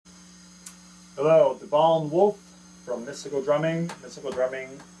Hello, DeBall and Wolf from Mystical Drumming,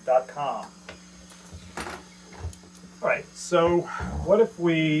 mysticaldrumming.com. Alright, so what if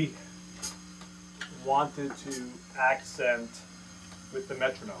we wanted to accent with the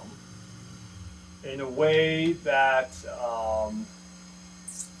metronome in a way that,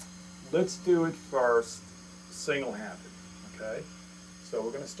 let's do it first single-handed, okay? So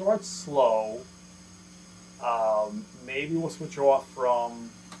we're going to start slow. Maybe we'll switch off from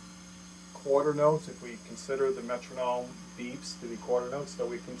quarter notes if we consider the metronome beeps to be quarter notes, so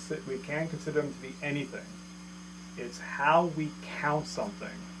we can consider them to be anything. It's how we count something.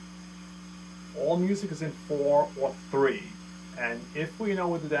 All music is in 4 or 3, and if we know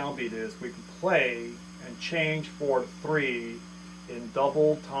what the downbeat is, we can play and change 4 to 3 in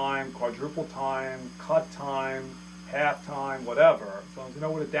double time, quadruple time, cut time, half time, whatever. As long as we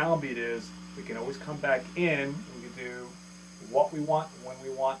know what a downbeat is, we can always come back in. We can do what we want, when we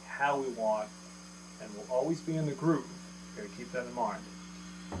want, how we want, and we'll always be in the groove. Okay, keep that in mind.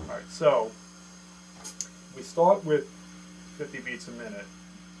 All right, so we start with 50 beats a minute,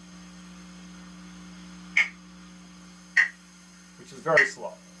 which is very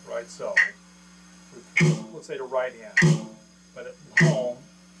slow, right? So let's say the right hand, but at home,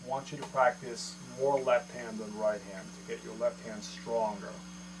 I want you to practice more left hand than right hand to get your left hand stronger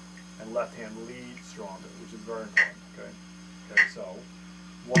and left hand lead stronger, which is very important, okay? Okay, so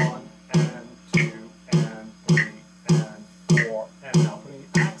 1 and 2 and 3 and 4, and now putting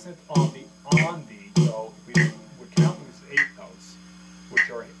an accent on the on beat. So we're counting these 8 notes, which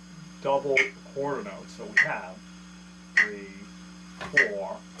are double quarter notes. So we have 3,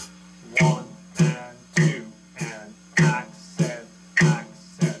 4, 1 and 2, and accent,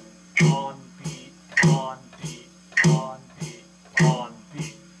 accent, on beat, on beat, on beat, on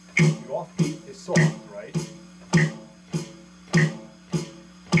beat. The off beat is soft, right?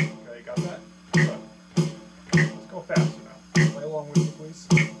 Okay, got that? Good. Let's go faster now. Play along with me, please.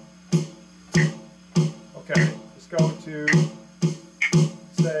 Okay, let's go to,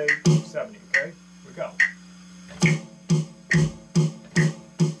 say, 70, okay? Here we go.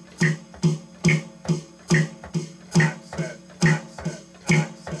 Accent, accent, accent, accent,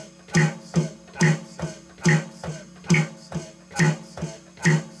 accent, accent, accent, accent,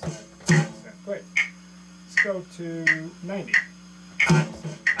 accent, accent. Great. Let's go to 90. Accent,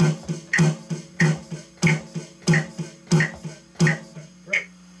 accent, accent, accent, accent, accent, accent, accent. Great.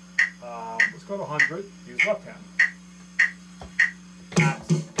 Let's go to 100. Use left hand.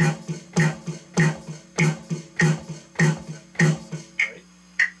 Accent, accent, accent, accent, accent, accent, accent, accent. Great.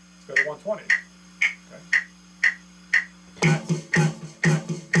 Let's go to 120. Okay. Accent, accent, accent, accent, accent, accent,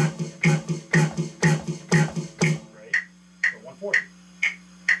 accent, accent. Great. So 140.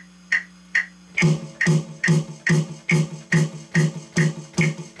 Left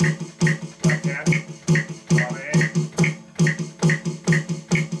hand. Come in.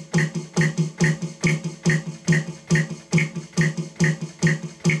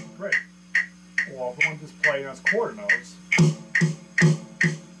 Great. Well, if we want to just play those quarter notes,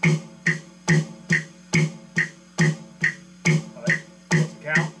 right? Let's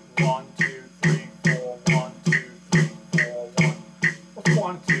count. 1, 2, 3, 4, 1, 2, 3, 4, 1. What's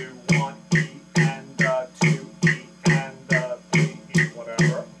 1, 2, 1, E, and 2, E, and 3, E,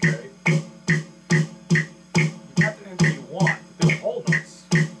 whatever, okay? You have to enter you want, but they're whole notes.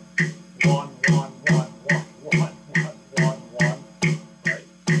 1, 1, 1, 1, 1, 1, 1, 1, right?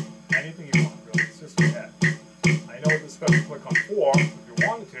 Anything you want, really, it's just your head. I know with the special click on 4, if you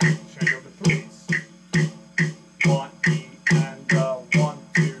wanted to, change over to 3s. 1, E, and 1,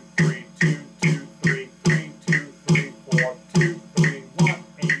 2, 3, 2, 2, 3, 3, 2, 3, 4, 2, 3, 1,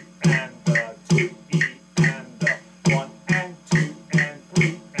 E, and 2, E, and 1, and 2, and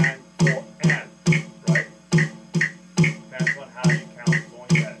 3, and 4, and, right? Depends on how you count it on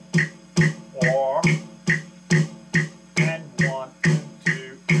your head. Or, and 1, and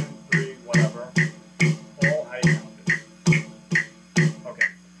 2, and 3, whatever. All how you count it. Okay,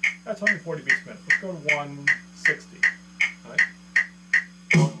 that's 140 beats a minute. Let's go to 160. All right?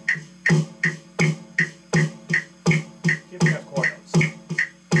 Keep it as chord notes.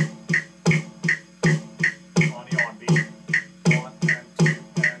 On the on beat. 1 and 2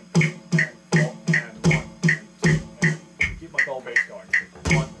 and 3 and 4 and 1 and 2 and keep my double bass going.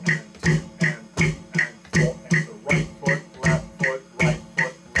 1 and 2 and 3 and 4 and so right foot, left foot, right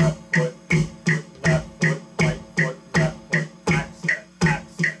foot, left foot, left foot, right foot, left foot, accent,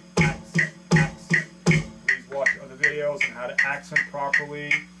 accent, accent, accent. Please watch other videos on how to accent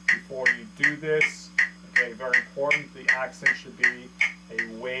properly before you do this. Okay, very important. The accent should be a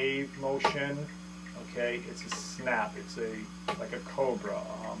wave motion. Okay, it's a snap. It's like a cobra.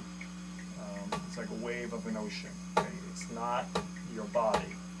 It's like a wave of an ocean. Okay? It's not your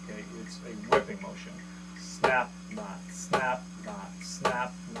body. Okay? It's a whipping motion. Snap, knot, snap, knot,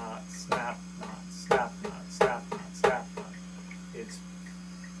 snap, knot, snap, knot, snap, knot, snap, knot, snap, knot. It's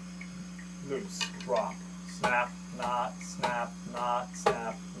loose, drop, snap, knot, snap, knot,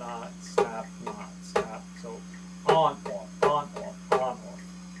 snap, knot, snap, knot, snap. So on, off, on, off, on, off.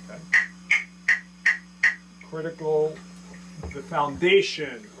 Okay? Critical, the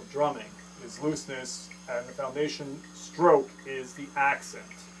foundation of drumming is looseness, and the foundation stroke is the accent.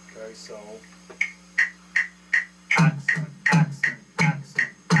 Okay, so accent, accent, accent,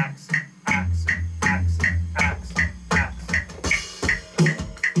 accent, accent, accent, accent, accent.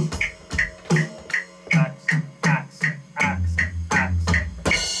 Accent, accent, accent, accent.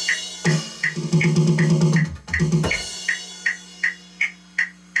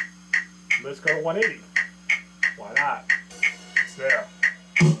 Let's go to 180. Why not? It's there.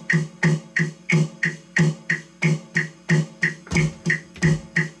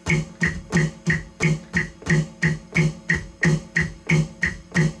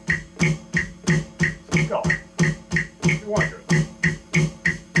 Keep going. If you want to.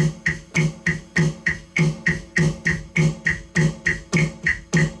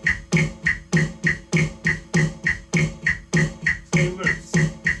 Stay loose.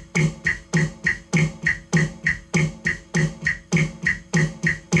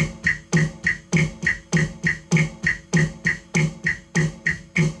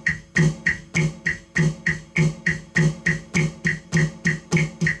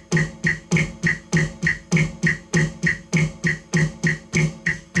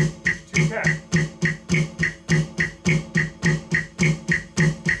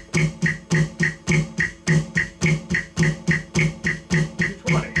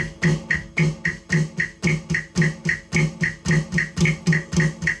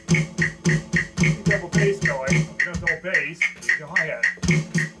 Double bass going. If you got double bass, use your hi-hat.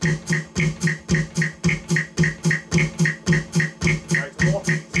 Right, so all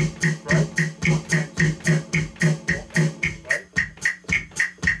beats, right? 1 and 2 and 3 and 4 and, right?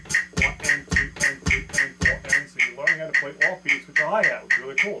 1 and 2 and 3 and 4 and. So you're learning how to play off beats with the hi-hat, which is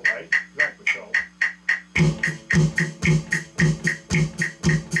really cool, right? Exactly. So.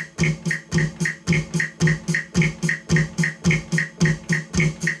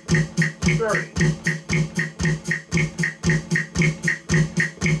 30.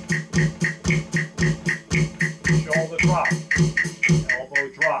 Shoulder drop. Elbow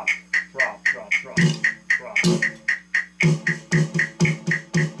drop. Drop, drop, drop, drop.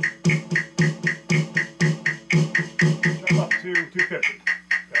 Jump up to 250.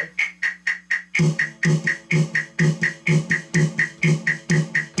 Okay?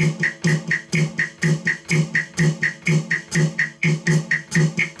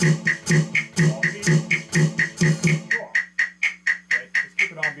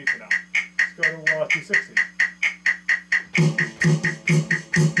 On beat for now. Let's go to 260.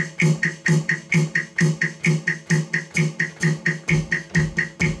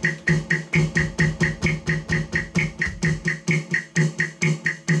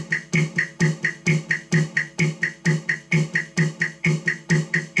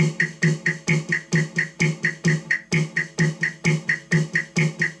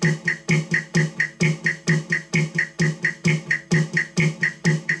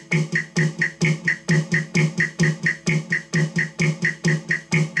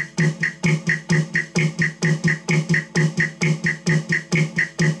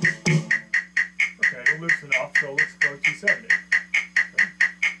 Loose enough, so let's go 270.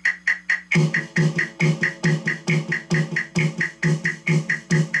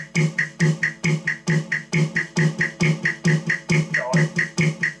 Going.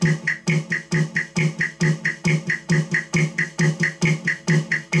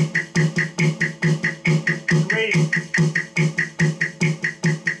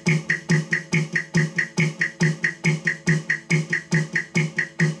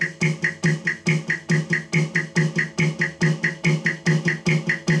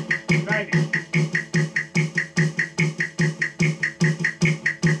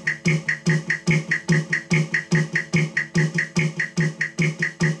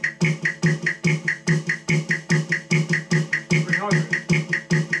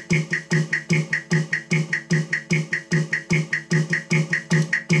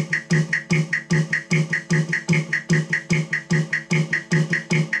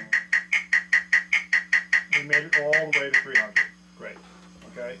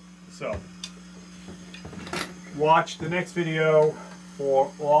 Great. So, watch the next video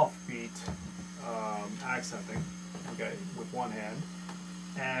for offbeat accenting, okay, with one hand.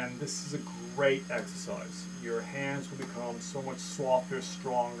 And this is a great exercise. Your hands will become so much softer,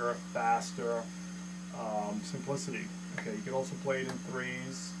 stronger, faster. Simplicity. Okay, you can also play it in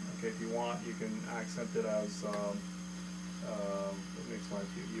threes. Okay, if you want, you can accent it as, let me explain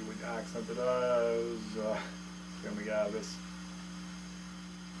to you. You would accent it as, let me get out of this.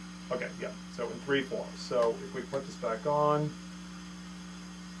 Okay, yeah, so in 3/4. So if we put this back on,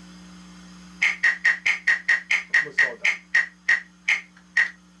 let's slow it down.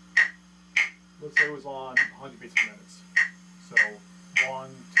 Let's say it was on 100 beats per minute. So 1,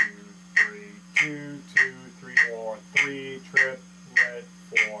 2, 3, 2, 2, 3, or 3, trip, let,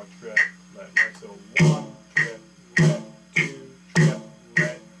 4, trip, let, right? So 1, trip, let, 2, trip,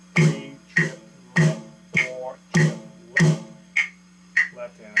 let, 3, trip, let, 4, trip, let,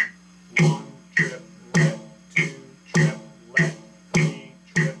 left hand. 1, trip, let, 2, trip, let, 3,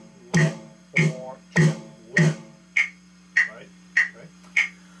 trip, let, 4, trip, let. Right? Okay.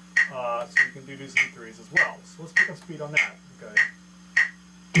 So you can do these in threes as well. So let's pick up speed on that. Okay.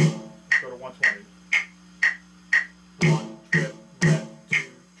 Let's go to 120. 1, trip, let, 2,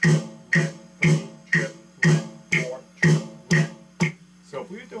 trip, let, 3, trip, let, 4, trip, let. So if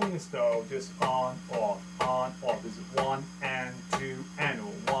we were doing this though, just on, off, this is 1 and 2 and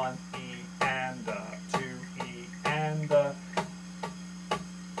 1 E and 2 E and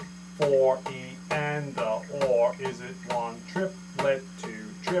 4 E and or is it 1 triplet,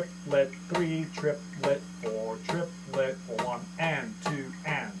 2 triplet, 3 triplet, 4 triplet, or 1 and 2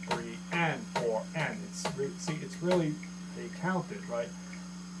 and 3 and 4 and it's really they counted, right?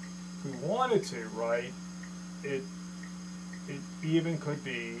 If we wanted to, right, it even could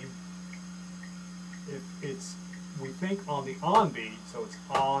be if it's we think on the on beat, so it's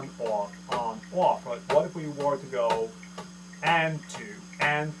on off, right? What if we were to go and 2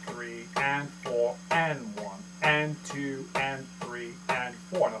 and 3 and 4 and 1 and 2 and 3 and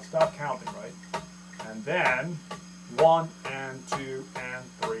 4. Now stop counting, right? And then 1 and 2 and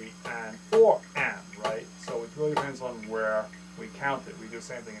 3 and 4 and, right? So it really depends on where we count it. We do the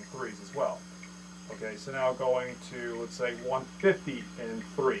same thing in threes as well. Okay, so now going to, let's say, 150 in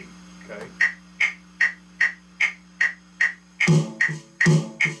 3, okay?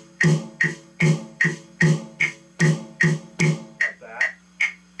 Got that.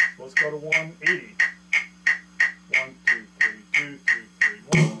 So let's go to 180. 1, 2, 3, 2, 2, 3,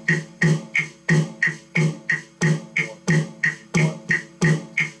 1. 4, 3, 1.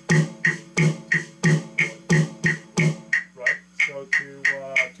 Right, let's go to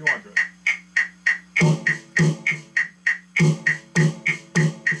 200. 1.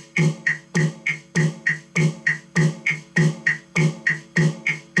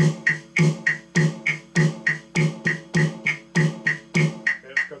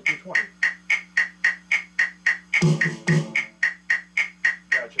 Let's go to 220.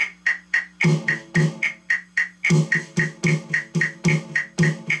 Gotcha.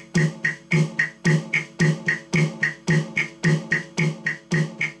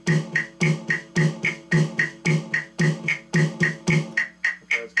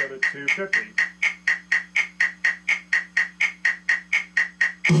 Okay, let's go to 250.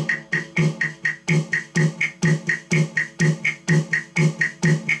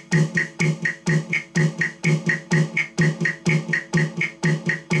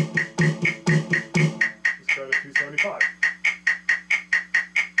 Let's go to 275.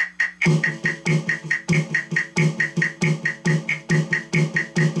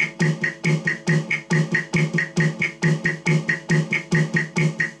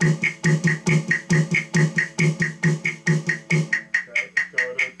 Okay, let's go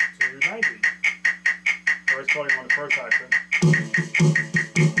to 290. First starting on the first accent.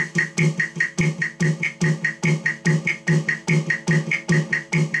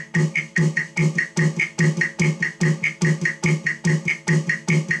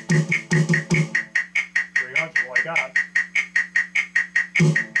 Well, I got.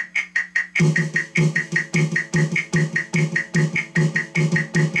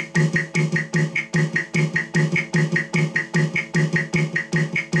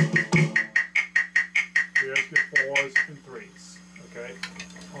 Here's your 4s and 3s, okay,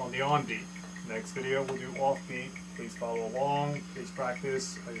 on the on beat. Next video we'll do off beat. Please follow along, please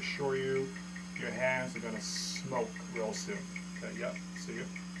practice. I assure you, your hands are going to smoke real soon. Okay, yep, see you.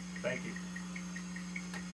 Thank you.